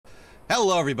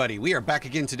Hello everybody, we are back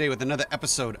again today with another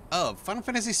episode of Final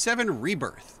Fantasy VII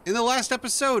Rebirth. In the last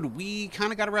episode, we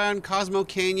kind of got around Cosmo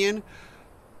Canyon,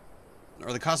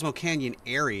 or the Cosmo Canyon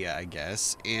area, I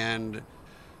guess, and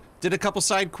did a couple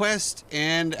side quests,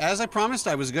 and as I promised,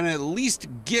 I was going to at least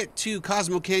get to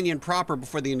Cosmo Canyon proper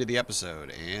before the end of the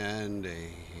episode, and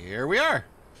here we are.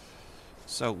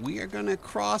 So we are going to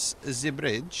cross the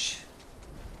bridge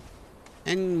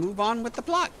and move on with the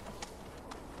plot.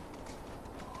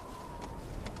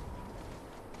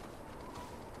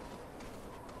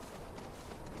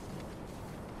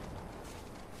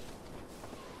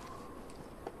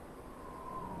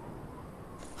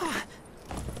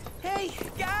 Hey,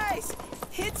 guys!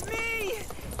 It's me!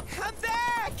 I'm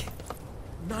back!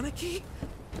 Nanaki?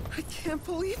 I can't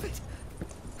believe it!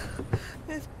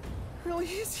 It really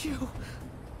is you!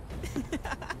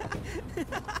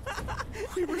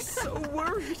 We were so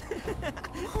worried!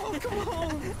 Welcome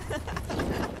home!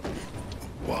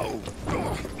 Whoa!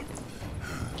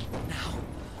 Now,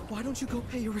 why don't you go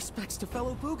pay your respects to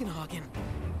fellow Bugenhagen?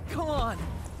 Come on!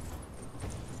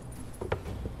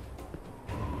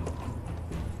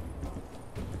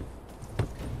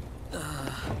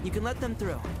 You can let them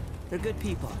through. They're good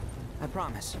people. I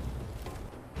promise.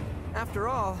 After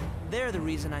all, they're the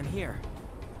reason I'm here.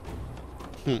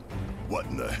 What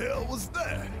in the hell was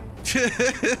that?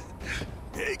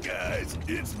 Hey guys,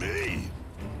 it's me!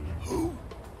 Who?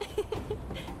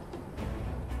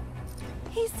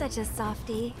 He's such a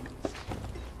softie.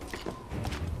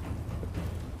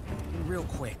 Real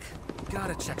quick,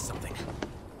 gotta check something.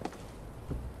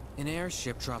 An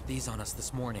airship dropped these on us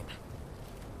this morning.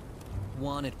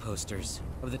 Wanted posters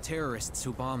of the terrorists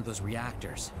who bombed those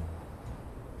reactors.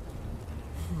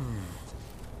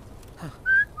 Huh.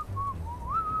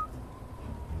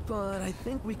 But I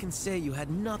think we can say you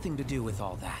had nothing to do with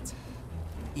all that.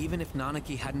 Even if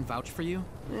Nanaki hadn't vouched for you,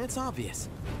 it's obvious.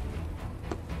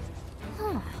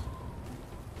 Huh.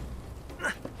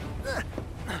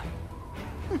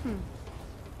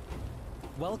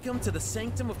 Welcome to the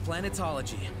Sanctum of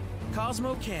Planetology,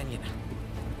 Cosmo Canyon.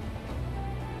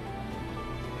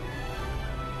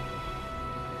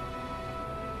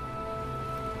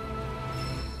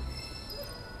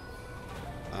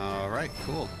 Alright,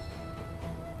 cool.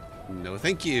 No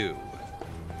thank you.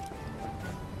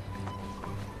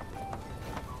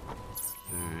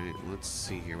 Alright, let's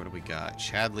see here. What do we got?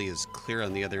 Chadley is clear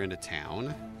on the other end of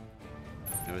town.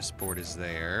 No sport is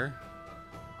there.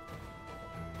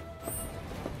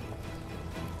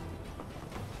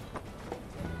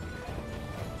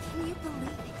 Can you believe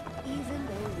it? Even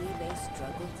though we may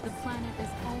struggle, The planet is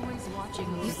always watching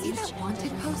over you see each that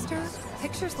wanted and poster?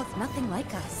 Pictures look nothing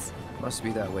like us. Must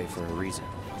be that way for a reason.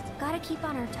 Gotta keep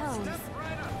on our toes.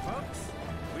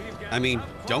 I mean,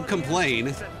 don't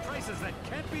complain.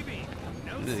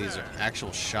 These are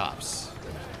actual shops.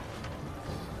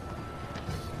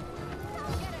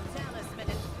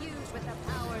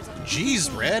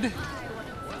 Jeez, Red.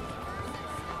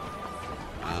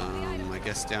 I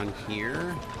guess down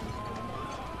here.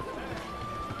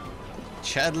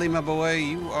 Chadley, my boy,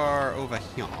 you are over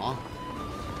here.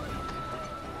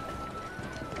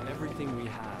 Everything we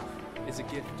have is a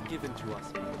gift given to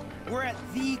us. We're at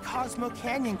the Cosmo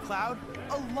Canyon, Cloud.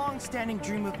 A long-standing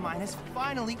dream of mine has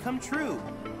finally come true.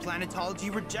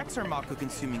 Planetology rejects our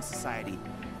Mako-consuming society,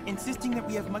 insisting that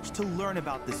we have much to learn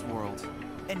about this world.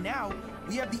 And now,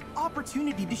 we have the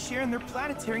opportunity to share in their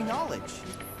planetary knowledge.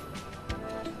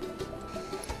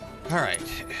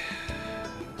 Alright.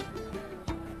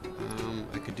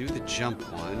 I could do the jump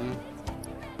one.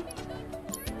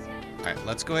 Alright,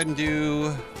 let's go ahead and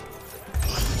do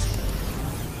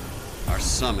our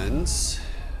summons.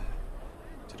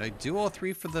 Did I do all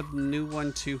three for the new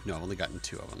one too? No, I've only gotten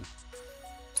two of them.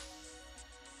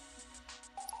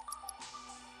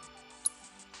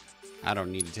 I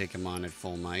don't need to take him on at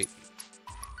full might.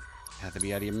 Have to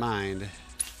be out of your mind.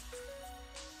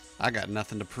 I got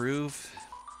nothing to prove.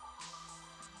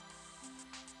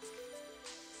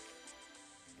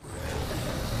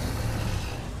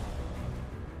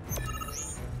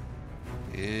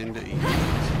 And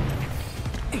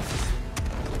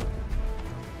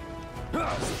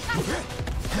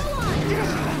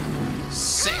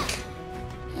sick.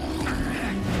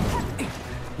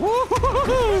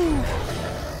 Woohoo!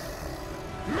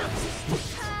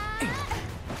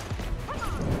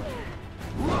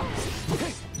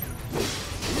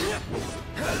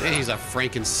 He's a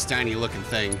Frankenstein-y looking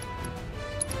thing.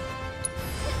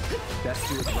 Best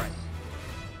do it right.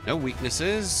 No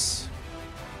weaknesses.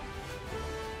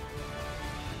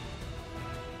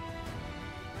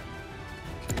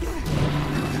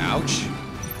 Ouch.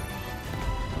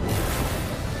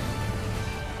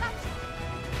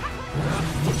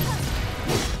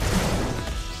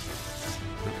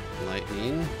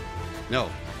 Lightning. No,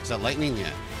 is that lightning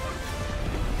yet?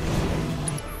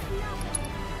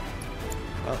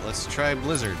 Well, let's try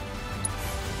blizzard.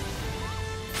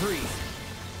 Freeze.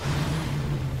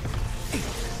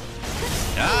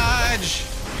 Dodge!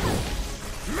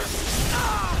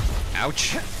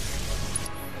 Ouch.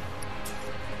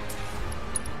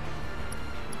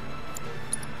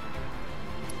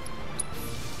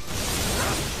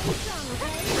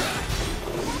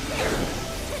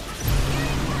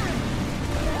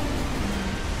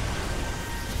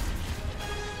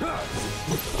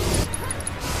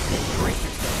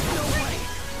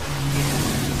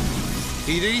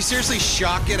 Did he seriously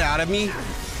shock it out of me?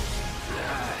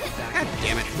 God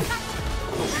damn it.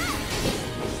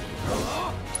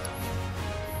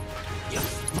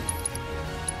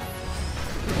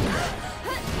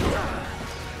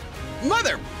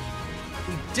 Mother!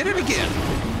 He did it again.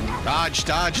 Dodge,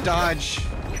 dodge, dodge.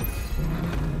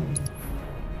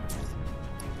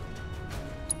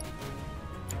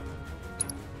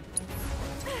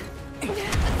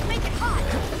 Let's make it hot.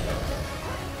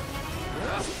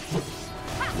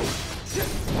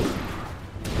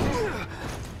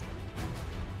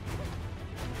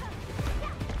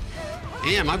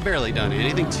 Damn, I've barely done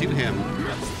anything to him.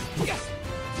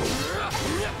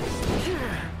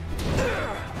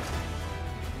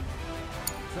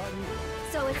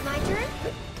 So it's my turn?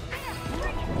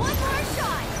 One more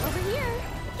shot! Over here!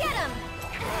 Get him!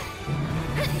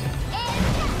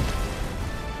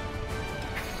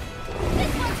 And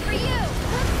this one's for you!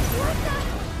 What the?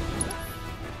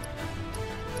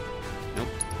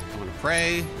 Nope. I want to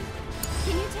pray.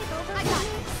 Can you take over? I got it.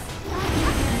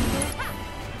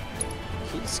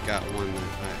 He's got one.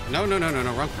 No,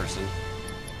 wrong person.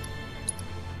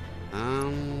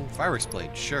 Fireworks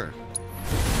blade, sure.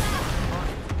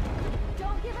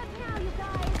 Don't give up now, you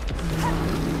guys!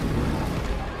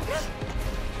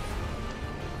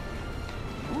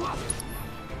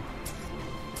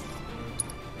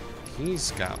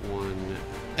 He's got one.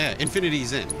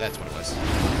 Infinity's in. That's what it was.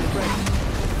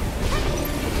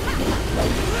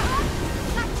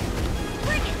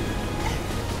 Bring it!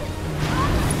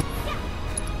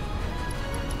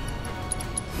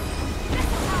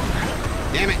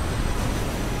 Damn it!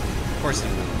 Of course it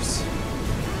moves.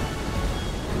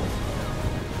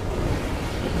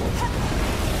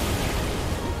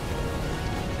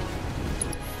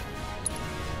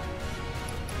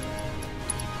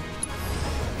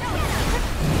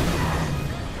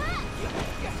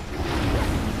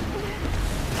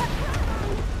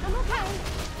 I'm okay.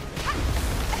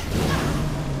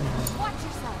 Watch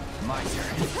yourself. My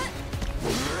turn.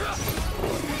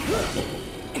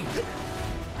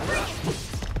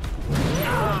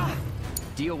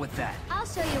 Deal with that. I'll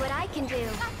show you what I can do.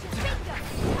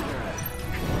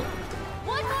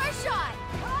 One more shot.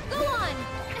 Go on.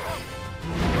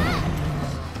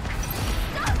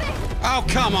 Stop it. Oh,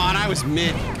 come on. I was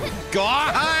mid.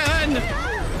 Gone!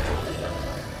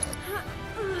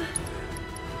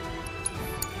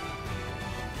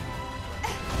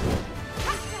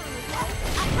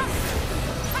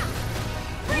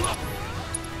 Bring it.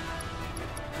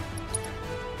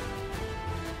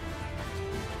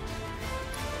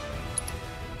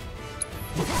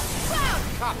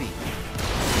 Copy.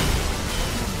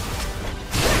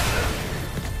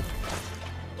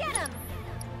 Get him.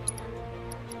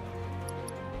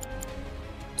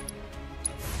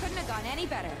 Couldn't have gone any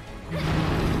better.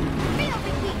 Feel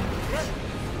the heat.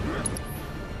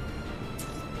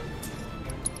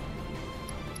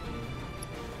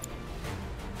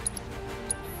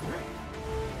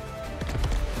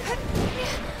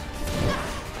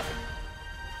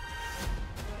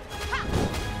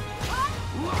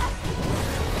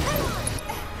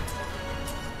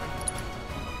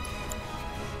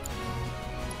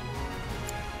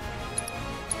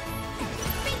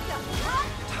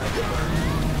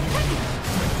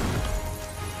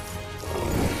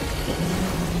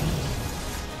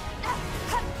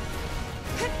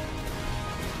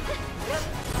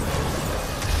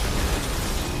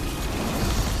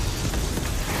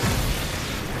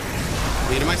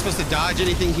 I mean, am I supposed to dodge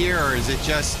anything here, or is it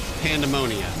just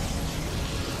pandemonia?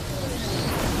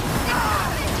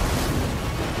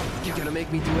 You gonna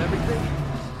make me do everything?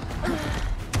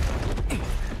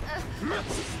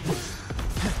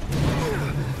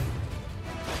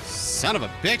 Son of a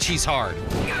bitch, he's hard.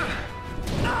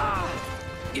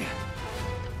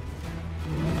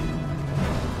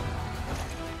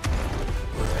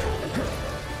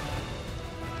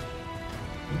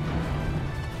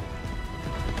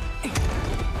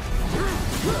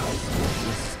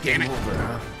 Damn it. Over,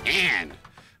 huh? And,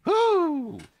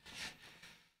 whoo!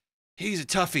 He's a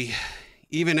toughie.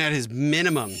 Even at his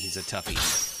minimum, he's a toughie.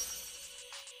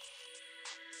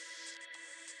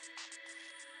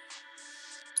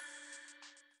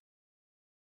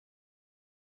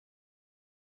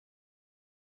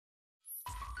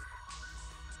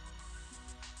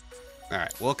 All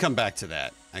right, we'll come back to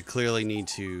that. I clearly need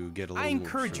to get a little I more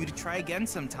encourage you food. to try again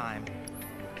sometime.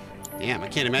 Damn, I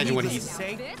can't imagine what Needless he's... to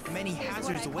say, many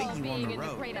hazards await you on the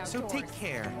road, so take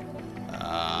care.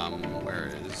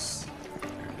 Where is...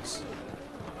 There it is.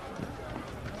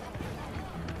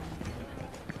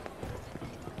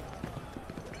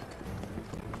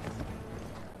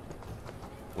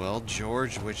 Well,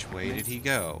 George, which way did he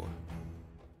go?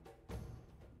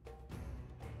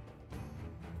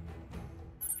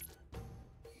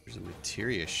 There's a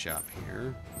materia shop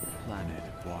here. Planet,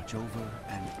 watch over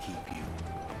and keep you.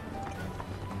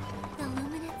 The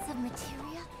luminance of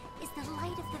materia is the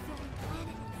light of the very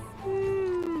planet.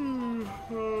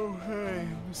 Oh, hey,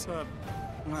 what's up?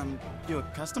 You a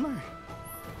customer?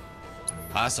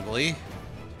 Possibly.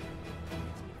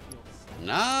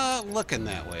 Not looking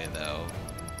that way, though.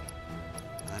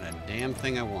 Not a damn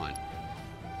thing I want.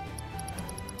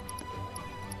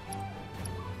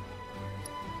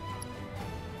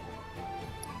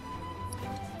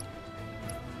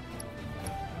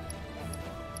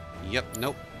 Yep,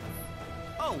 nope.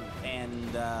 Oh,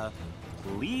 and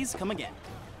please come again.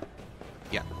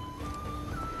 Yeah.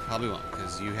 Probably won't,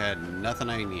 because you had nothing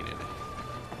I needed.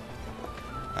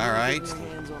 Alright.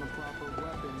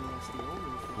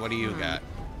 What do you got?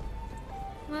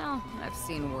 Well, I've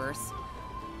seen worse.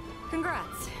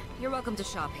 Congrats. You're welcome to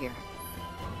shop here.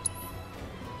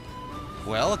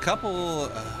 Well, a couple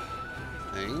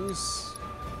things.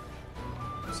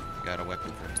 So got a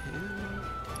weapon for him.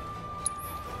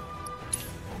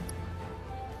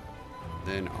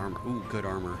 Then armor. Ooh, good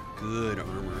armor. Good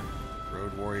armor.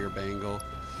 Road warrior bangle.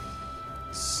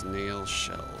 Snail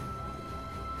shell.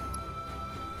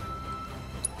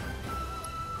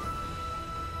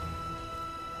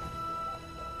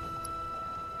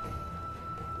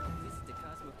 Visit to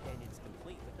Cosmo Canyon is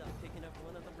complete without picking up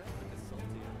one of the replicas sold to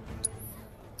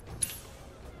you.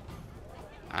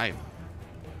 I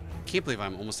can't believe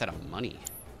I'm almost out of money.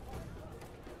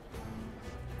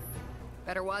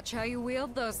 Better watch how you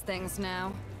wield those things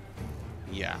now.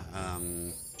 Yeah,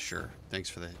 sure. Thanks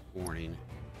for the warning.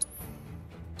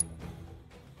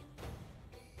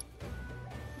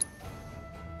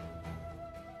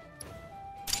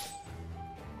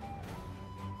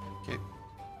 Okay.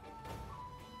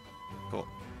 Cool.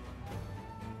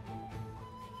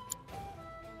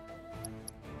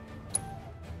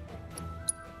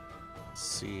 Let's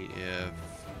see if...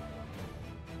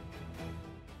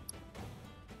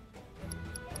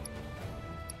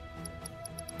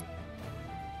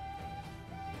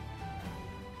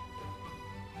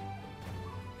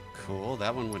 Cool,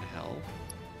 that one would help.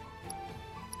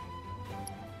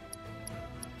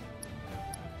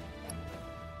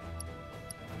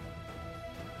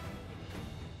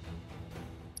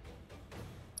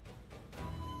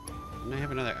 Didn't I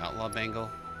have another outlaw bangle?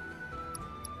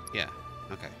 Yeah,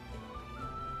 okay.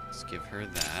 Let's give her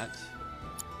that.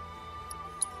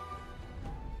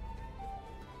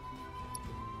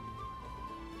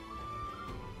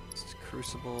 It's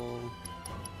crucible.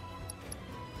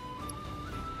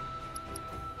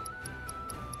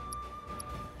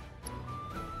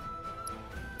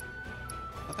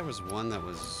 I thought there was one that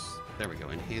was... There we go.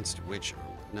 Enhanced witch.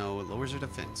 No, it lowers her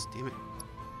defense. Damn it.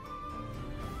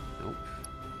 Nope.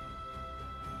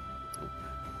 Nope.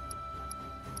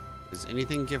 Does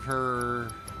anything give her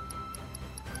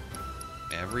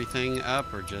everything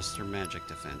up or just her magic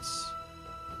defense?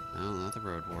 No, not the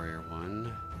road warrior one.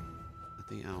 Not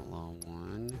the outlaw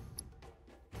one.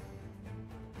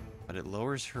 But it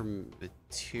lowers her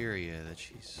materia that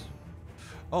she's...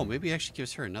 Oh, maybe it actually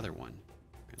gives her another one.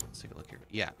 Let's take a look here.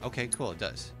 Yeah, okay, cool, it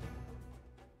does.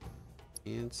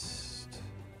 Inst.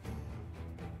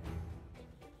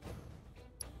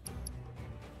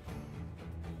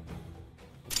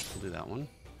 We'll do that one.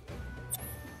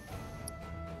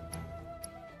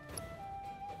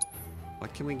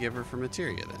 What can we give her for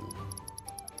materia then?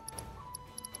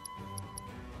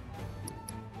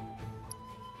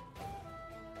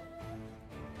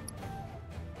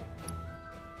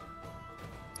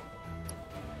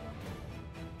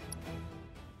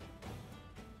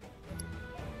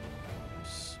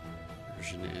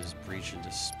 Version is breach and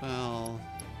dispel.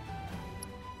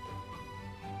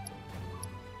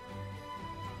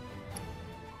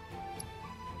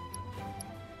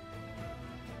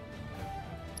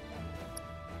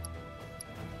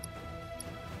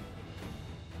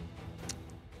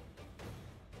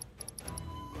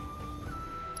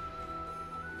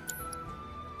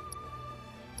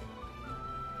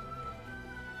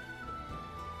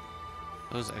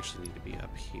 Those actually need to be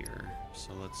up here.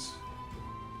 So let's...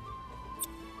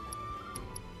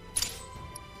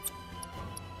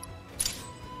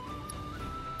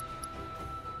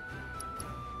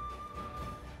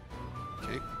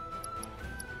 Okay.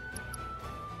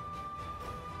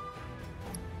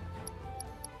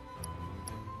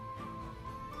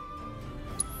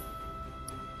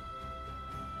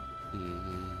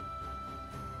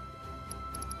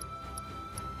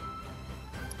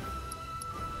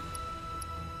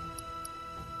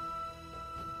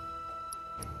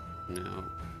 No.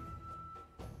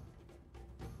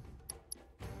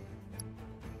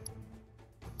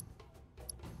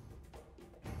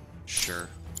 Sure.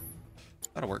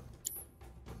 That'll work.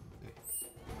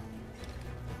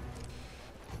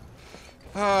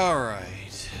 All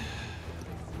right.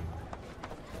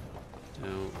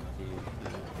 No.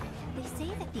 They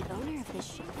say that the owner of this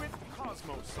ship... With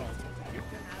Cosmo Salt, you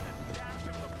can add a dash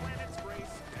of the planet's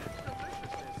grace and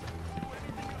deliciousness to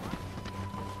anything you like.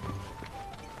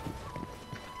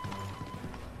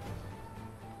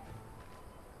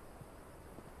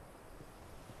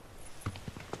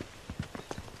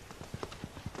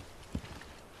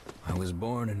 I was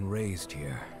born and raised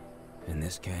here, in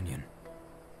this canyon.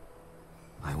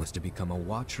 I was to become a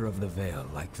watcher of the Veil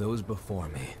like those before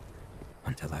me,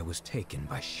 until I was taken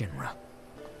by Shinra.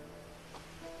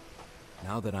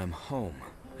 Now that I'm home,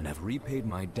 and have repaid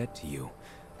my debt to you,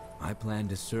 I plan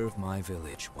to serve my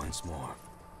village once more.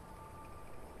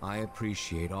 I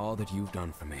appreciate all that you've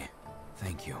done for me.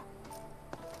 Thank you.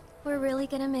 We're really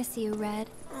gonna miss you, Red.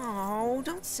 Oh,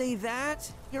 don't say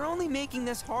that. You're only making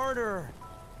this harder.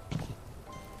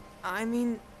 I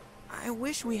mean, I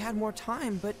wish we had more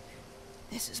time, but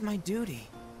this is my duty.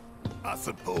 I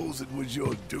suppose it was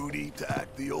your duty to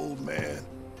act the old man.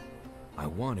 I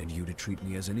wanted you to treat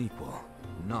me as an equal,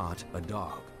 not a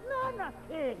dog.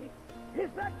 Nanaki! Is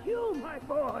that you, my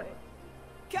boy?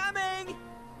 Coming!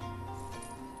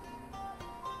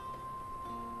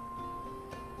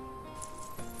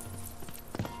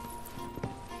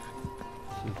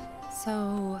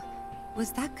 So,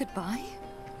 was that goodbye?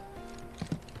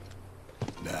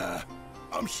 Nah,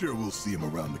 I'm sure we'll see him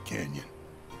around the canyon.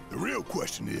 The real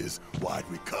question is, why'd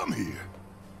we come here?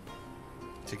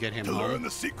 To get him to home? learn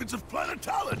the secrets of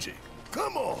planetology.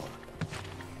 Come on!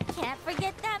 Can't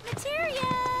forget that materia!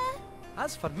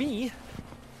 As for me...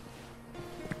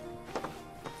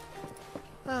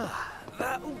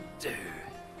 that'll do.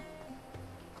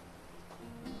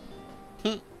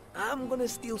 I'm gonna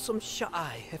steal some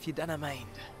shut-eye, if you don't mind.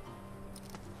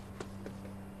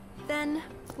 Then,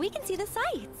 we can see the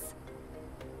sights.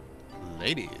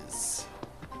 Ladies.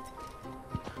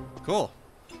 Cool.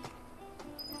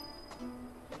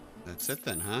 That's it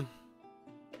then, huh?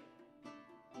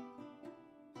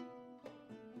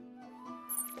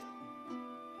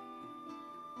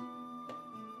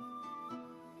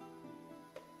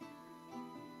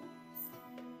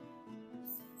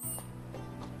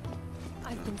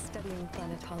 I've been studying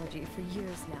planetology for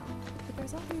years now, but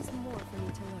there's always more for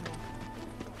me to learn.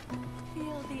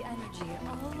 Feel the energy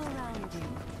all around you.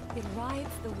 It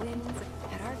rides the winds.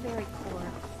 At our very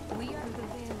core, we are the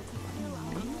wind to feel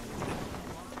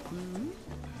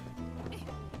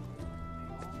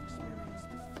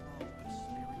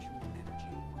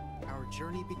Our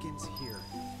journey begins here,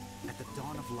 at the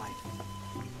dawn of light.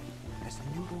 As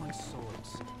newborn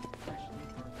souls.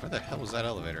 Where the hell was that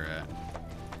elevator at?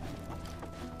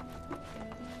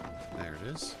 There it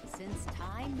is. Since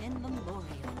time immemorial,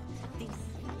 these...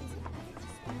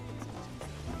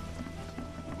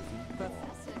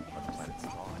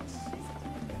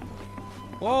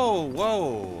 Whoa,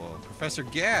 whoa, Professor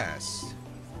Gas.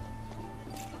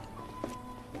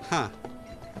 Huh.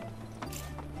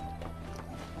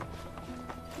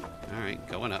 All right,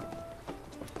 going up.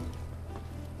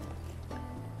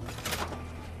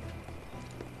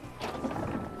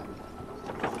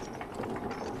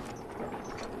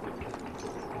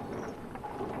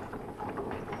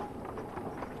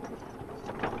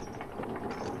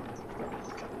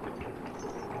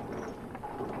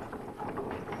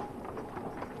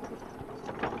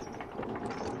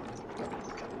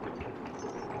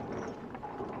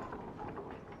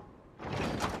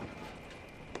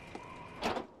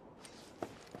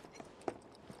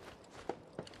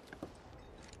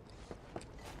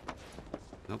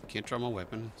 Nope, can't draw my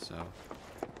weapon, so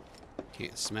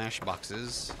can't smash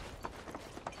boxes.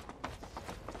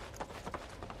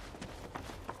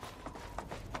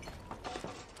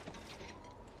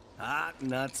 Ah,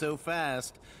 not so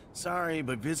fast. Sorry,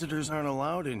 but visitors aren't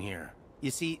allowed in here.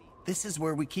 You see, this is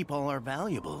where we keep all our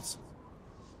valuables.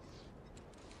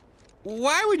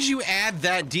 Why would you add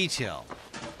that detail?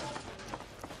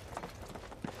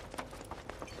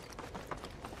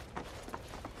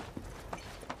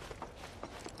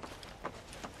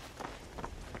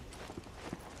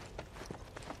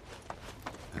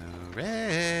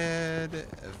 Red,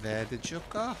 where did you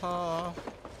go?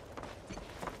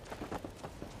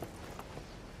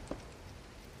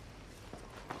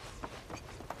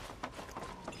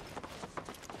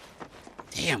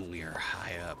 Damn, we are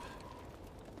high up.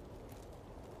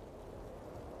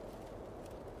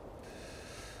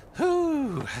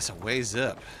 Whew, that's a ways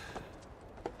up.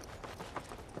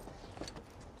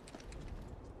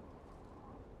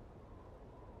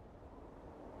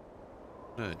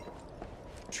 What a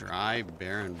dry,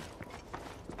 barren,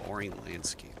 boring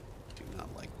landscape. Do not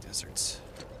like deserts.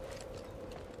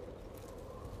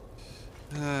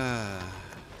 I'm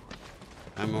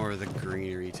more of the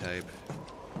greenery type.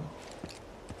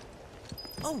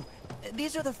 Oh,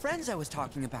 these are the friends I was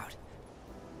talking about.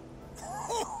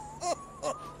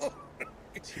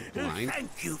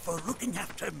 Thank you for looking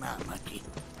after Nanaki.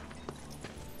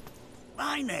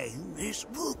 My name is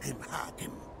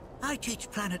Hagen. I teach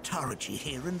planetology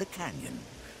here in the canyon.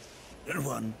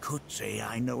 One could say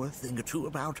I know a thing or two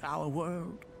about our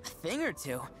world. A thing or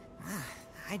two?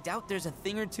 I doubt there's a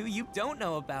thing or two you don't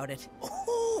know about it.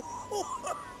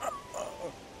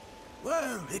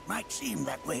 Well, it might seem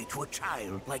that way to a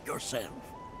child like yourself.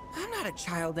 I'm not a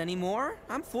child anymore.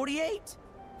 I'm 48.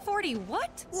 40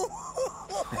 what?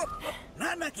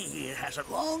 Nanaki here has a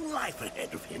long life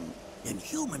ahead of him. In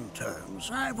human terms,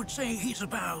 I would say he's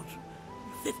about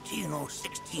 15 or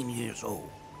 16 years old.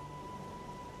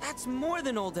 That's more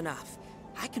than old enough.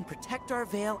 I can protect our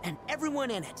Veil and everyone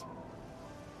in it.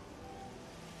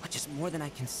 Which is more than I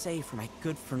can say for my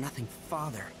good-for-nothing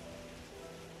father.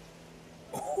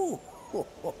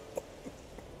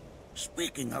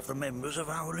 Speaking of the members of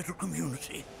our little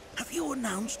community, have you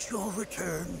announced your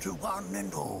return to one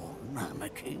and all,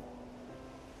 Nanaki?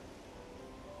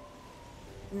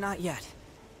 Not yet.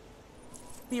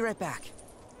 Be right back.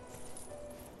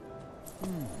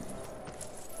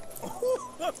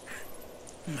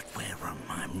 But where are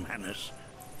my manners?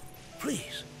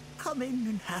 Please, come in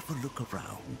and have a look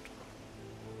around.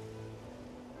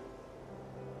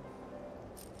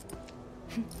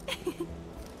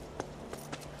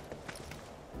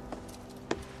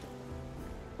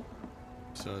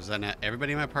 So is that not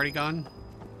everybody in my party gone?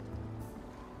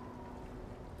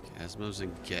 Gizmos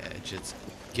and gadgets.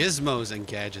 Gizmos and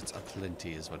gadgets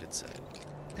aplenty is what it said.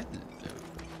 Hello.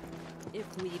 If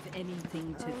we've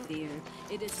anything to fear,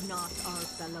 it is not our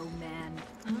fellow man,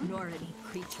 nor any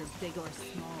creature big or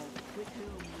small, with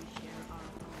whom we share our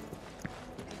home.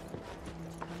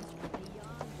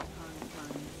 Beyond the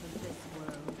confines of this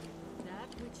world, that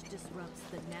which disrupts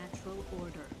the natural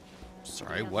order.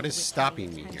 Sorry, what is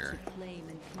stopping me here? To claim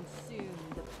and consume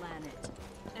the planet.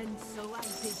 And so I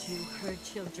bid you, her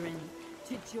children,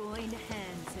 to join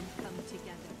hands and come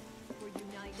together. For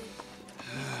united, we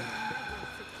shall never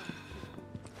succumb.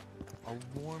 A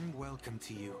warm welcome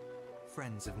to you,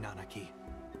 friends of Nanaki.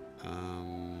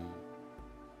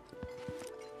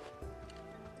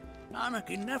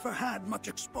 Nanaki never had much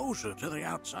exposure to the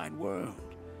outside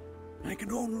world. I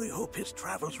can only hope his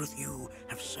travels with you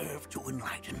have served to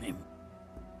enlighten him.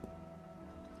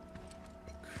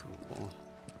 Cool.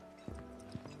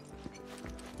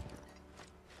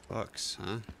 Books,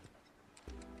 huh?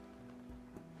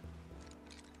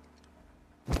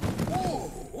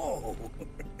 Whoa!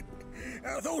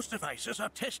 Those devices are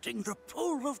testing the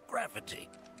pull of gravity.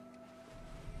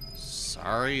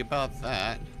 Sorry about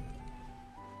that.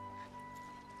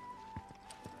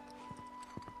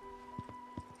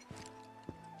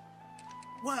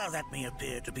 While that may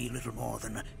appear to be little more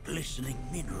than a glistening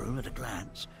mineral at a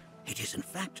glance, it is in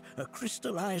fact a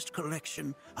crystallized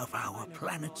collection of our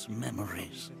planet's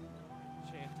memories.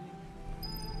 Chanting,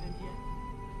 and yet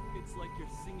it's like you're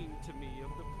singing to me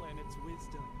of the planet's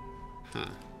wisdom. Huh.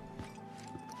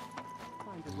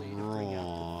 Find a way to bring out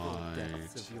the full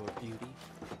depths of your beauty.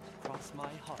 Cross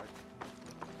my heart.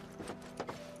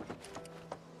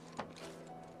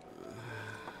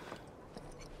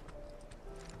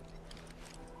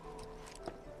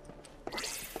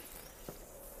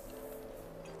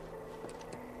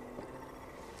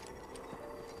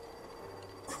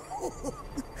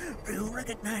 Do you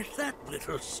recognize that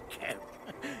little scamp?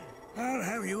 I'll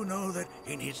have you know that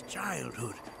in his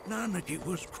childhood, Nanaki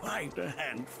was quite a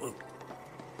handful.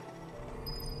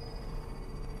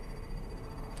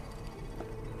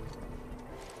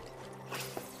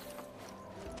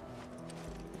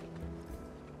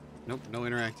 Nope, no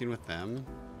interacting with them.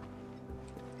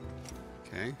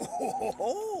 Okay.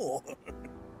 Oh,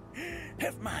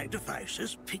 have my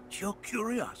devices piqued your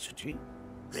curiosity?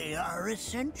 They are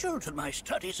essential to my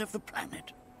studies of the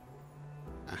planet.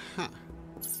 Uh-huh.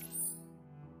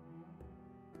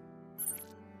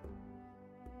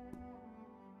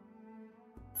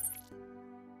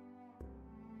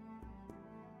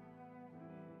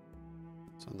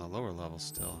 It's on the lower level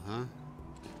still, huh?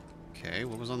 Okay,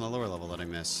 what was on the lower level that I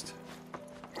missed?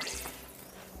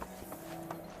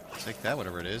 Take that,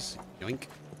 whatever it is. Yoink.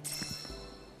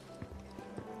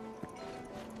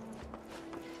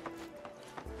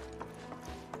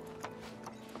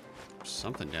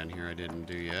 Something down here I didn't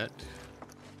do yet.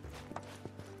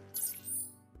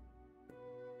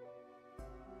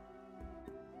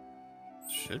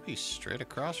 Should be straight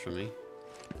across from me.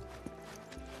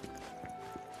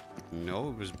 No,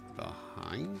 it was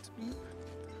behind me?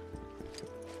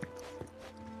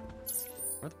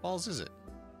 Where the balls is it?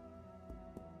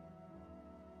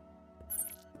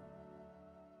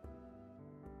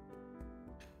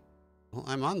 Well,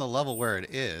 I'm on the level where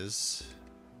it is.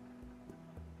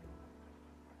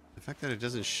 The fact that it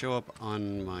doesn't show up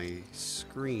on my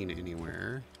screen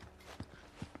anywhere.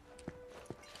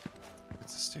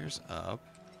 It's the stairs up.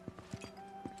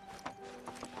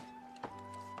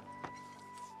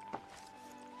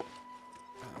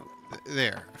 Oh,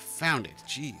 there, found it.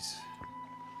 Jeez.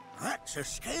 That's a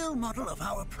scale model of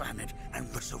our planet and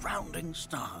the surrounding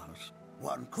stars.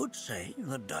 One could say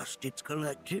the dust it's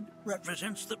collected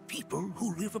represents the people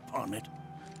who live upon it.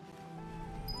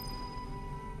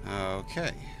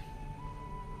 Okay.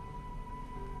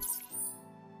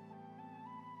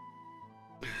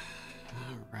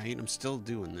 Alright, I'm still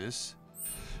doing this.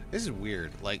 This is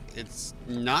weird. Like, it's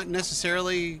not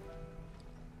necessarily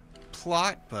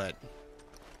plot, but...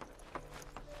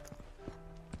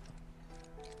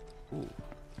 Ooh.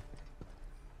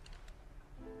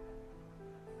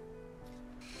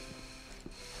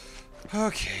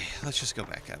 Okay, let's just go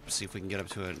back up, see if we can get up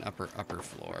to an upper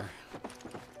floor.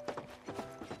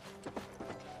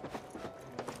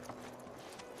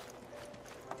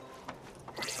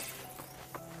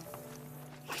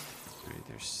 Alright,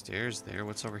 there's stairs there.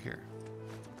 What's over here?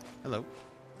 Hello.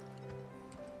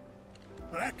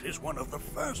 That is one of the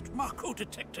first Mako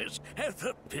detectors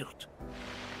ever built.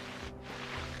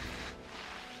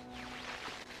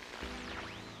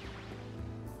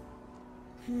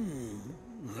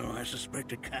 Though I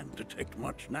suspect it can't detect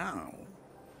much now.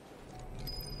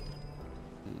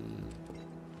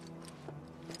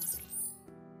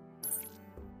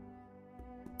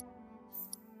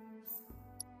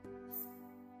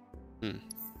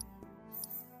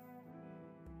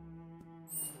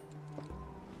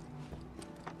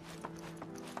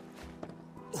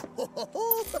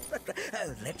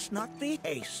 Let's not be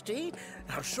hasty.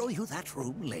 I'll show you that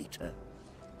room later.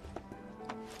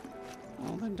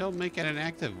 Well, then don't make it an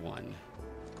active one.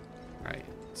 Right.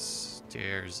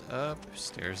 Stairs up,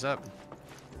 stairs up.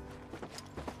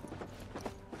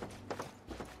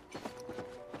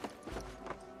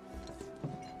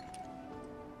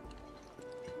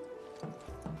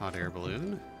 Hot air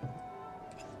balloon.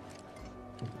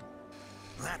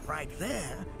 That right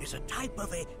there is a type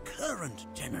of a current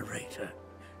generator.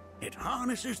 It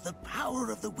harnesses the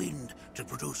power of the wind to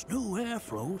produce new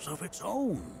airflows of its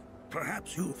own.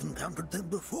 Perhaps you've encountered them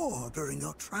before during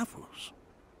your travels.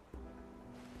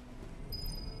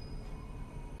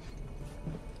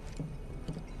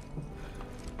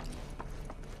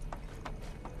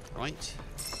 Right.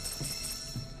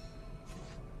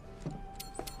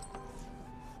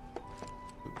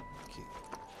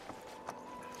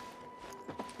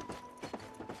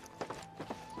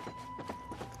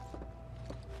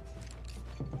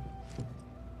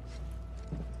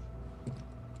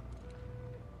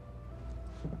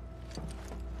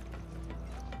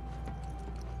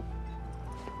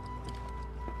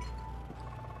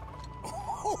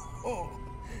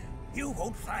 You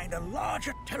won't find a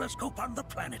larger telescope on the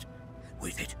planet.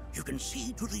 With it, you can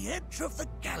see to the edge of the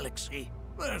galaxy.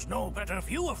 There's no better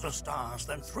view of the stars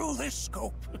than through this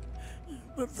scope.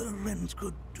 But the lens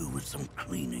could do with some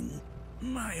cleaning.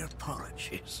 My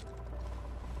apologies.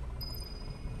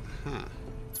 Huh.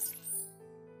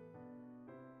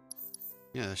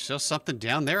 Yeah, there's still something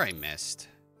down there I missed.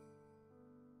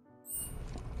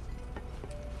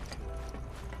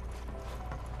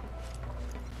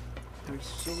 There's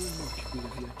so much we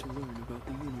have yet to learn about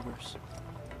the universe.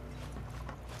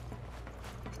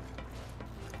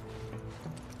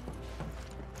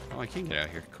 Oh, I can get out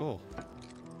here. Cool.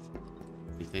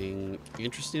 Anything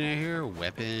interesting out here?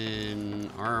 Weapon,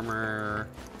 armor,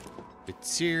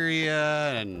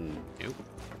 materia, and nope.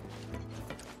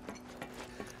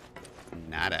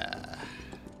 Nada.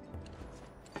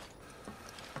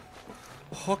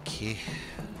 Okay.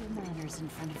 Humble manners in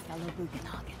front of fellow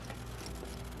Bugenhagen.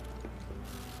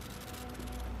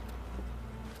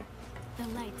 The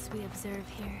lights we observe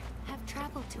here have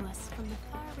traveled to us from the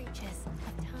far reaches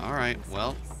of time. All right.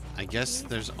 Well, I guess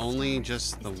there's only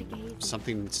just the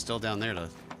something still down there to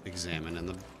examine in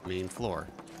the main floor.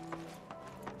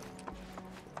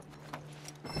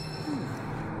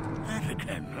 That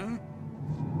again, huh?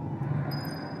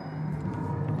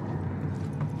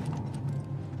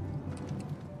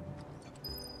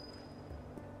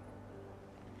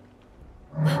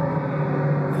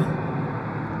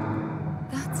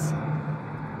 That's...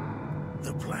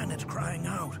 The planet crying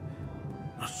out.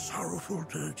 A sorrowful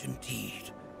dirge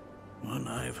indeed. One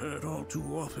I've heard all too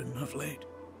often of late.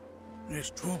 This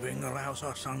tubing allows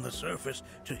us on the surface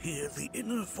to hear the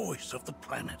inner voice of the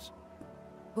planet.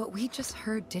 What we just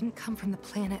heard didn't come from the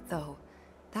planet, though.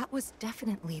 That was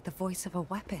definitely the voice of a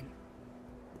weapon.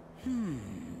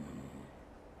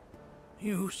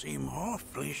 You seem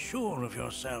awfully sure of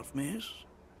yourself, miss.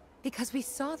 Because we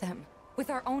saw them, with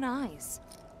our own eyes.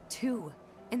 2,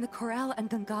 in the Corel and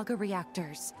Gungaga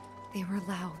reactors. They were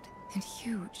loud and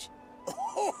huge.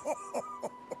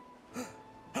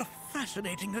 A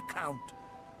fascinating account,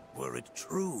 were it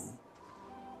true.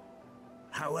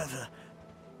 However,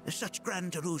 such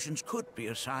grand delusions could be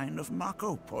a sign of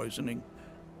Mako poisoning.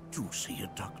 Do see a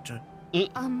doctor.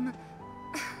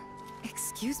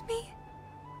 Excuse me?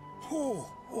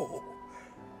 Oh.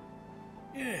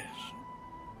 Yes.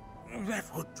 That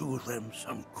would do them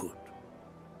some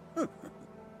good.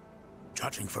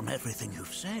 Judging from everything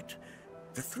you've said,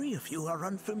 the 3 of you are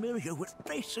unfamiliar with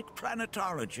basic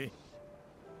planetology.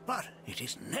 But it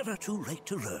is never too late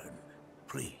to learn.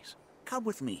 Please, come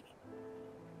with me.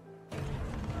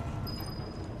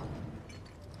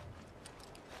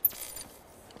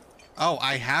 Oh,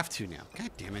 I have to now. God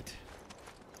damn it.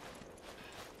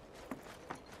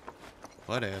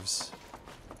 Whatevs.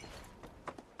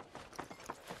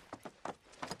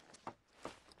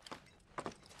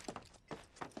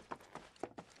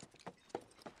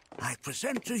 I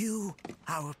present to you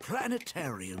our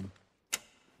planetarium.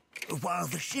 While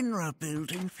the Shinra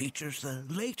building features the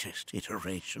latest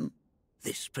iteration,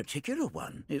 this particular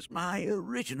one is my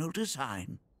original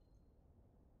design.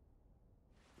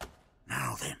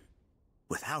 Now then,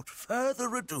 without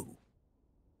further ado,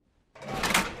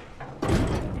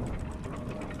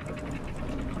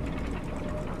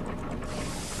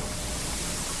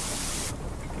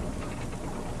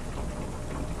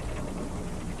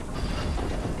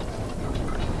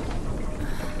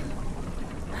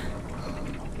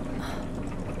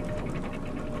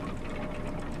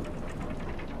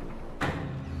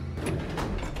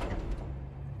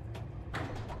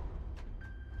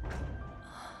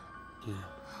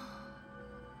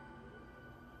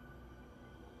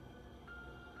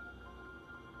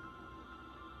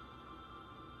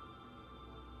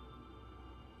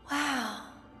 Wow.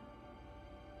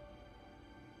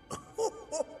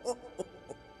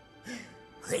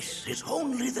 this is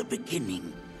only the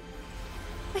beginning.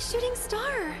 A shooting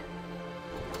star.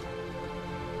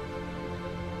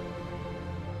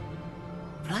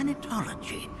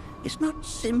 Planetology is not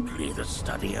simply the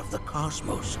study of the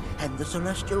cosmos and the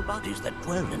celestial bodies that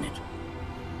dwell in it.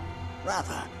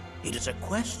 Rather, it is a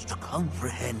quest to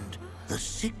comprehend the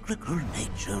cyclical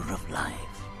nature of life.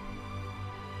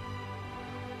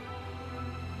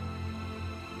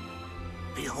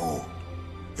 Behold,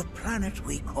 the planet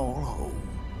we call home.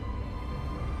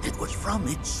 It was from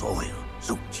its soil,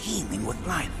 so teeming with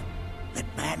life, that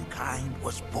mankind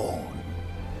was born.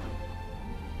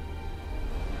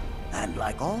 And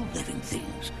like all living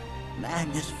things, man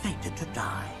is fated to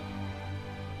die.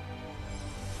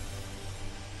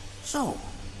 So,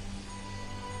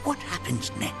 what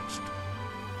happens next?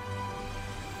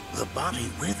 The body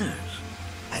withers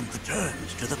and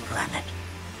returns to the planet.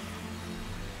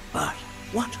 But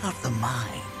what of the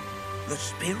mind, the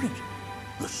spirit,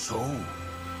 the soul?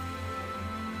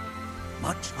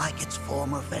 Much like its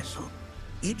former vessel,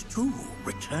 it too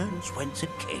returns whence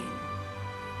it came.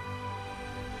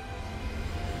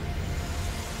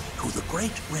 To the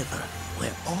great river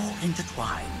where all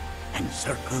intertwine and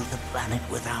circle the planet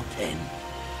without end.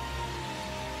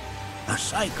 A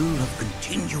cycle of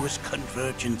continuous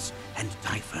convergence and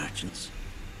divergence.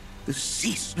 The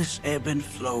ceaseless ebb and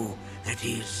flow that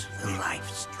is the life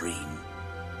stream.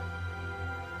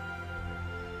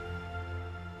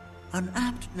 An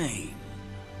apt name,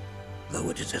 though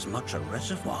it is as much a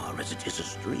reservoir as it is a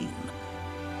stream,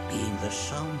 being the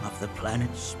sum of the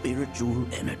planet's spiritual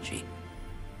energy.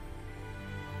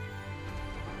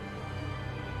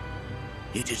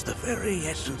 It is the very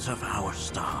essence of our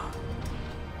star,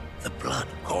 the blood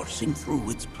coursing through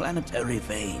its planetary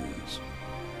veins.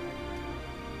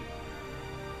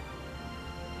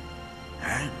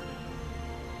 And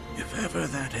if ever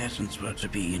that essence were to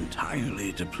be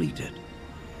entirely depleted,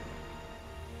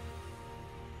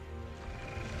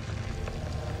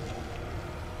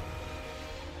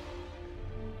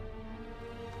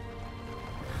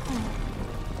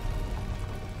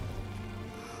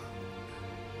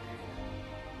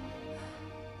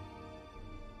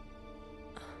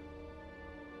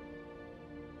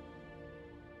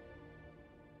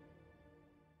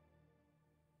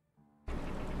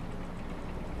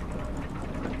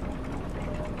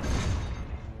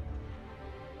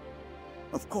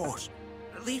 Of course,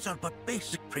 these are but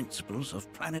basic principles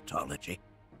of planetology.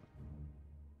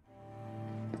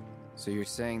 So you're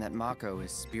saying that Mako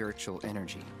is spiritual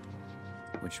energy,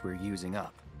 which we're using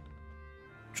up?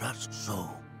 Just so.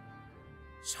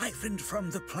 Siphoned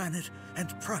from the planet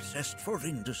and processed for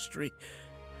industry,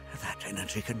 that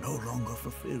energy can no longer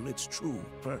fulfill its true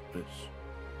purpose.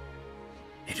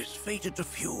 It is fated to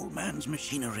fuel man's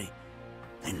machinery,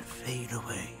 then fade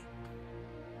away.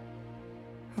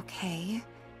 Okay,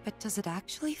 but does it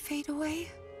actually fade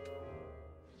away?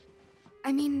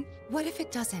 I mean, what if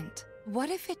it doesn't? What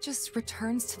if it just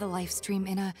returns to the life stream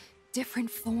in a different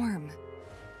form?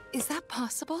 Is that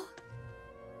possible?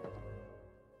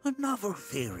 A novel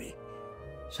theory,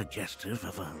 suggestive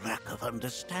of a lack of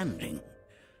understanding.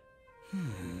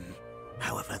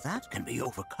 However, that can be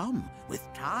overcome with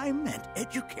time and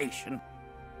education.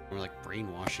 More like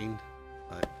brainwashing,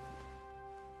 but...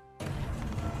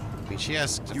 I mean, she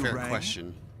asked a fair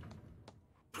question.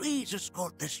 Please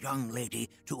escort this young lady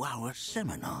to our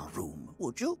seminar room,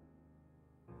 would you?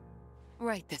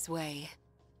 Right this way.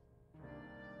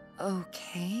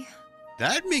 Okay.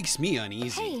 That makes me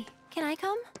uneasy. Hey, can I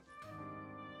come?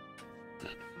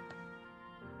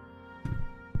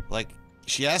 Like,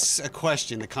 she asks a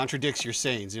question that contradicts your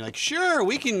sayings. You're like, sure,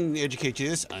 we can educate you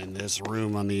this in this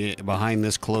room on the behind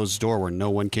this closed door where no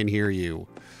one can hear you.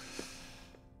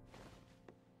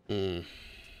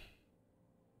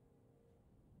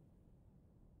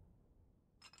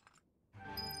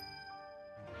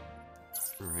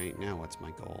 All right, now what's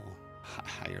my goal?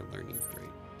 Higher learning rate.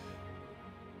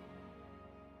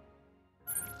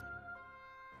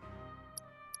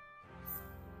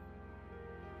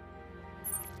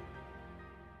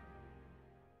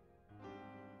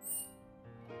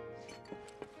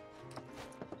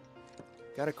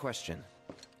 Got a question.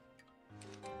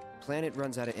 Planet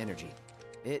runs out of energy.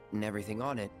 It and everything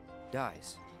on it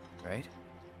dies, right?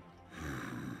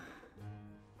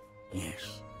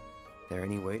 Yes. There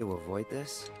any way to avoid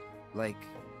this? Like,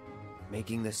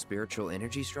 making the spiritual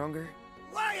energy stronger?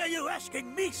 Why are you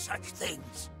asking me such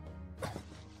things?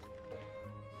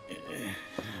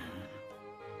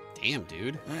 Damn,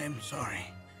 dude. I'm sorry.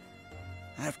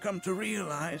 I've come to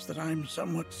realize that I'm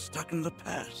somewhat stuck in the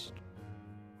past.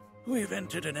 We've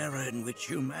entered an era in which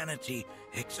humanity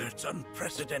exerts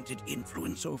unprecedented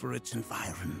influence over its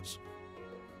environs.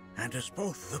 And as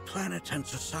both the planet and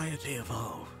society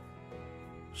evolve,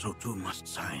 so too must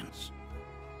science.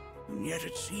 And yet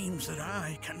it seems that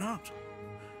I cannot.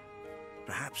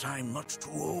 Perhaps I'm much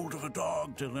too old of a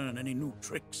dog to learn any new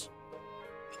tricks.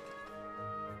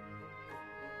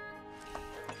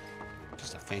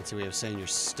 Just a fancy way of saying you're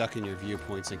stuck in your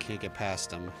viewpoints and can't get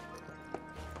past them.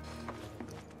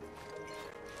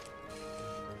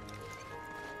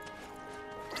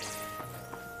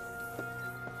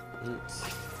 Oops.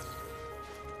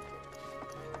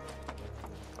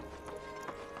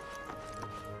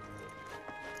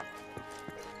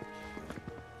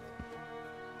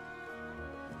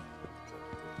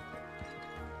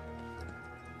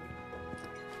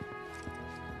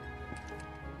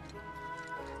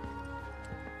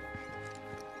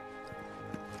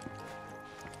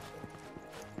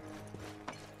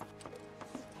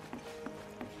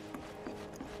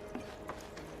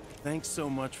 Thanks so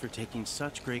much for taking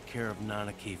such great care of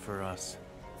Nanaki for us.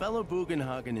 Fellow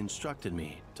Bugenhagen instructed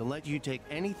me to let you take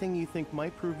anything you think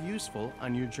might prove useful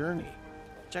on your journey.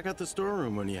 Check out the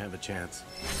storeroom when you have a chance.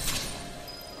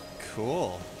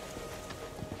 Cool.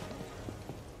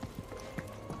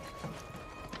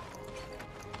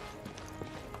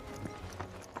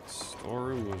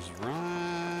 Storeroom was right.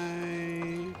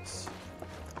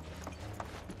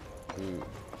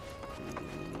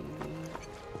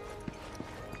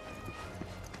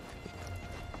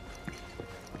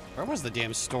 Where was the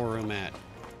damn storeroom at?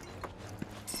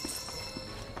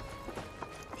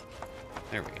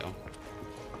 There we go.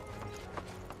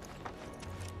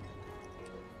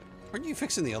 Weren't you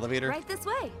fixing the elevator? Right this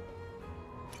way.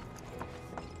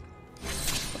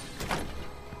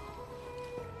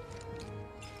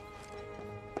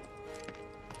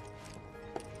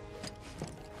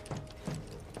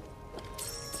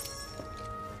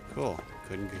 Cool.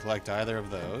 Couldn't collect either of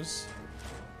those.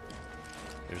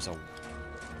 There's a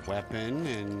weapon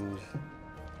and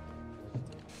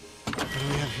what do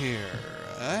we have here?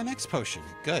 An X potion.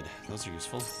 Good. Those are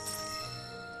useful.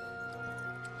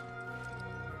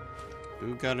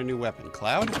 Who got a new weapon?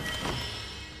 Cloud?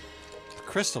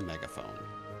 Crystal megaphone.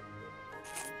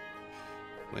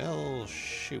 Well,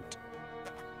 shoot.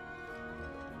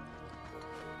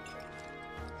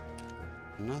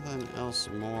 Nothing else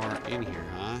more in here,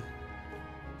 huh?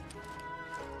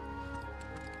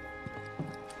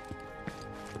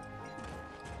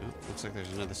 Looks like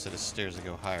there's another set of stairs that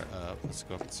go higher up. Let's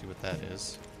go up and see what that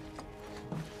is.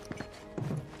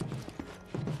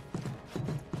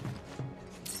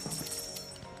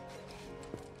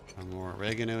 More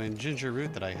oregano and ginger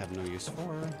root that I have no use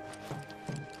for.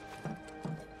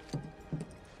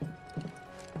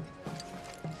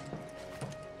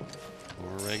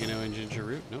 More oregano and ginger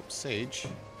root. Nope, sage.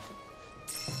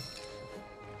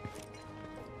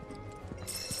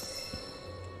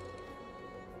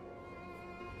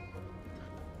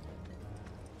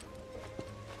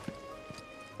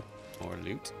 More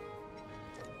loot.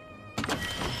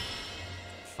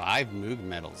 5 Moog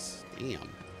medals. Damn.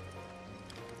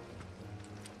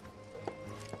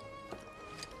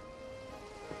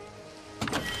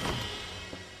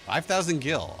 5,000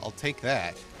 gil. I'll take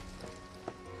that.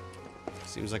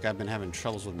 Seems like I've been having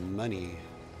troubles with money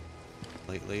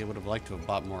lately. I would have liked to have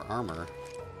bought more armor.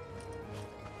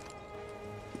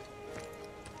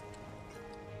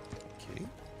 Okay.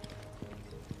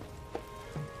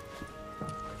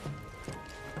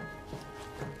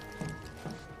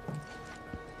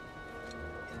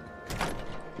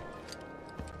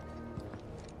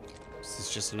 Is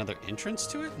this just another entrance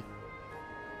to it?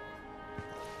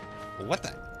 What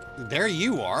the? There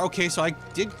you are. Okay, so I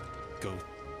did go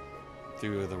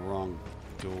through the wrong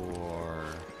door.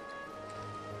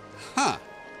 Huh.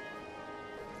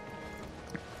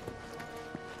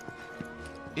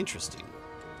 Interesting.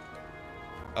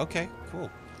 Okay, cool.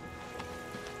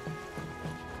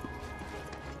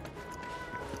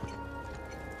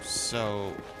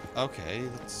 So, okay,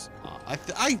 that's...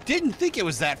 I didn't think it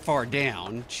was that far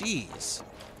down. Jeez.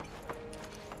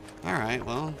 Alright,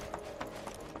 well...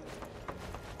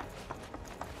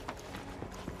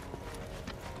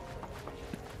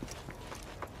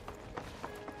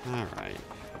 Alright.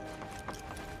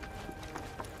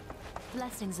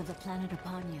 Blessings of the planet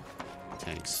upon you.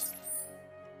 Thanks.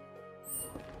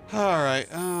 Alright,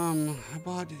 I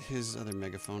bought his other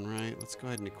megaphone, right? Let's go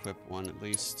ahead and equip one at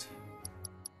least.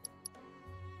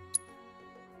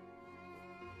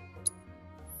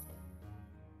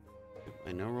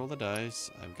 I know roll the dice.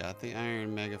 I've got the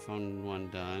iron megaphone one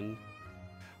done.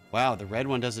 Wow, the red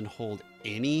one doesn't hold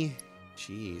any?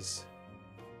 Jeez.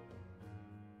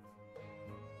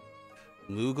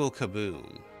 Moogle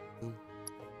Kaboom.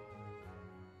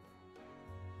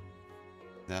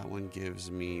 That one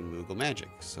gives me Moogle Magic,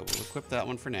 so we'll equip that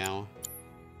one for now.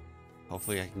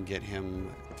 Hopefully I can get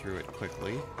him through it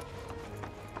quickly.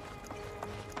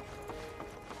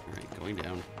 Alright, going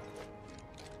down.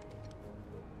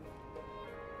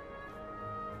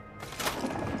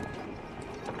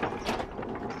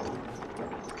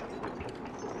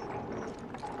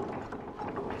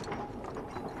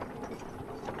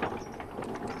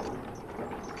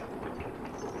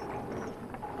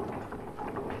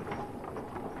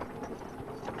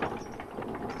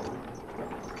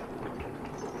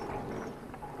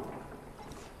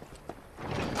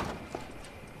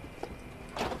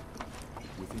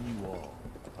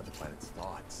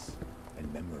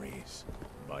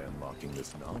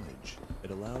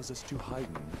 Us to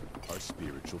heighten our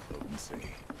spiritual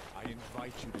potency. I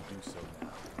invite you to do so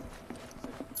now.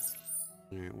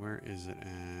 Alright, where is it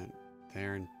at?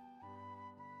 There.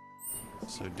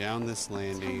 So down this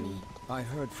landing. I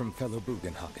heard from fellow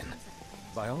Bugenhagen.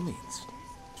 By all means,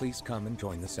 please come and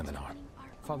join the seminar.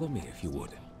 Follow me if you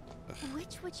would.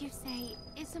 Which would you say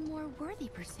is a more worthy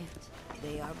pursuit?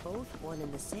 They are both one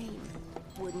and the same.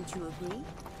 Wouldn't you agree?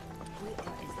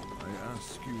 I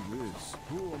ask you this,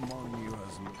 who among you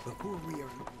has... Before we are...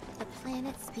 The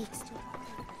planet speaks to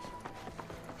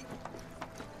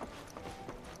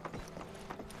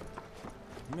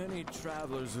Many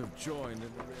travelers have joined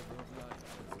in the River of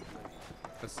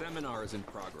Light. The seminar is in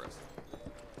progress.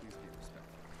 Please be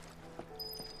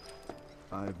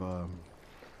respectful. I've,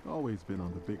 always been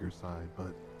on the bigger side,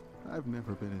 but I've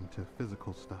never been into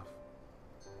physical stuff.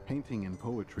 Painting and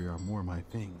poetry are more my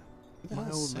thing.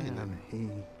 My old man, he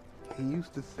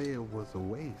used to say it was a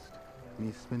waste,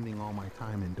 me spending all my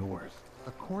time indoors.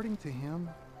 According to him,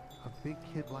 a big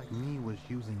kid like me was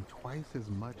using twice as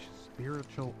much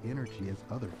spiritual energy as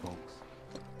other folks,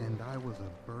 and I was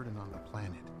a burden on the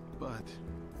planet. But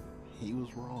he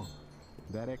was wrong.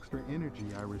 That extra energy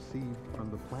I received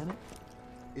from the planet,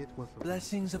 it was a...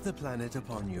 Blessings of the planet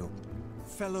upon you.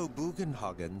 Fellow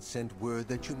Bugenhagen sent word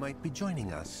that you might be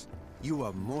joining us. You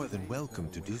are more than welcome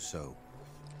to do so.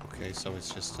 Okay, so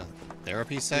it's just a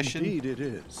therapy session? Indeed it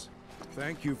is.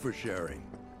 Thank you for sharing.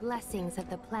 Blessings of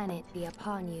the planet be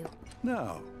upon you.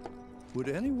 Now, would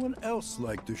anyone else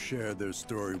like to share their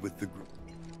story with the group?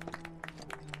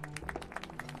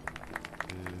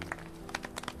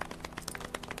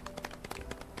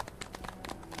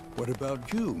 What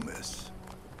about you, miss?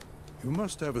 You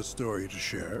must have a story to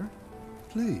share.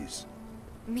 Please.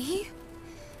 Me?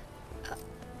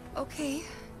 Okay.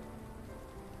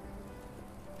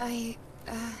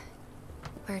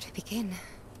 Where to begin?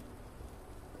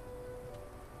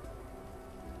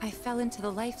 I fell into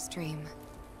the life stream.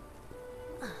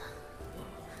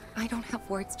 I don't have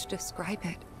words to describe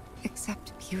it,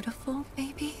 except beautiful,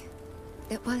 maybe?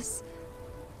 It was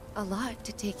a lot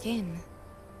to take in.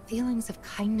 Feelings of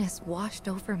kindness washed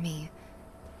over me.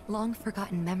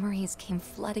 Long-forgotten memories came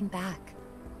flooding back.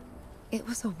 It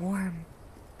was a warm,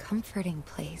 comforting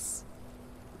place.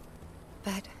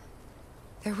 But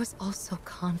there was also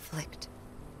conflict.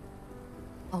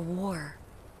 A war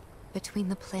between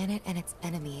the planet and its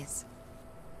enemies.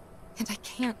 And we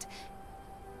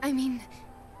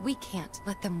can't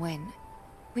let them win.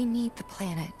 We need the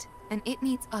planet, and it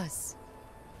needs us.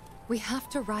 We have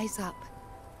to rise up,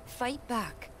 fight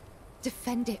back,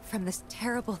 defend it from this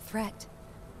terrible threat.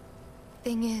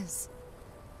 Thing is,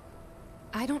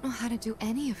 I don't know how to do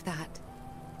any of that.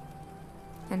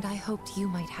 And I hoped you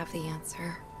might have the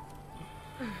answer.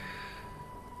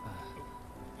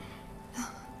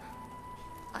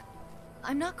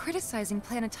 I'm not criticizing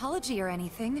planetology or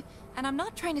anything, and I'm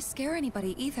not trying to scare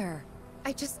anybody either.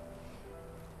 I just...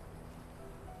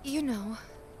 You know...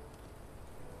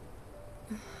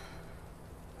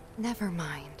 Never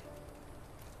mind.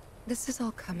 This is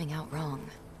all coming out wrong.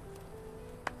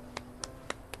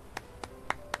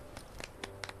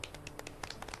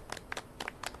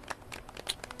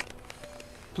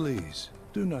 Please,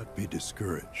 do not be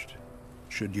discouraged.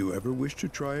 Should you ever wish to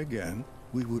try again,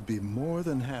 we would be more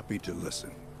than happy to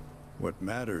listen. What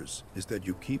matters is that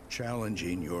you keep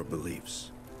challenging your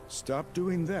beliefs. Stop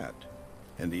doing that,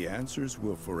 and the answers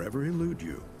will forever elude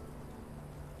you.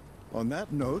 On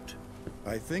that note,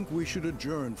 I think we should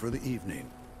adjourn for the evening.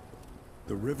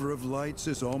 The River of Lights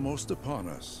is almost upon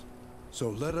us,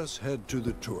 so let us head to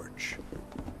the torch.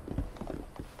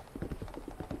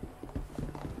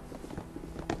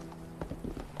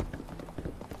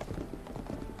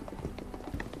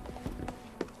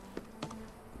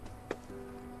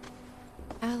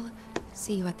 I'll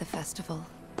see you at the festival.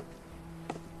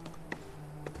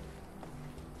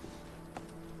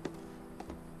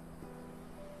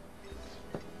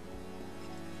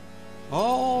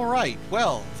 Alright,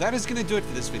 well, that is going to do it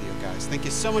for this video, guys. Thank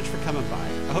you so much for coming by.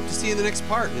 I hope to see you in the next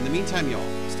part. In the meantime,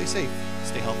 y'all, stay safe,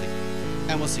 stay healthy,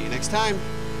 and we'll see you next time.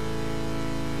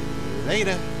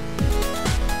 Later.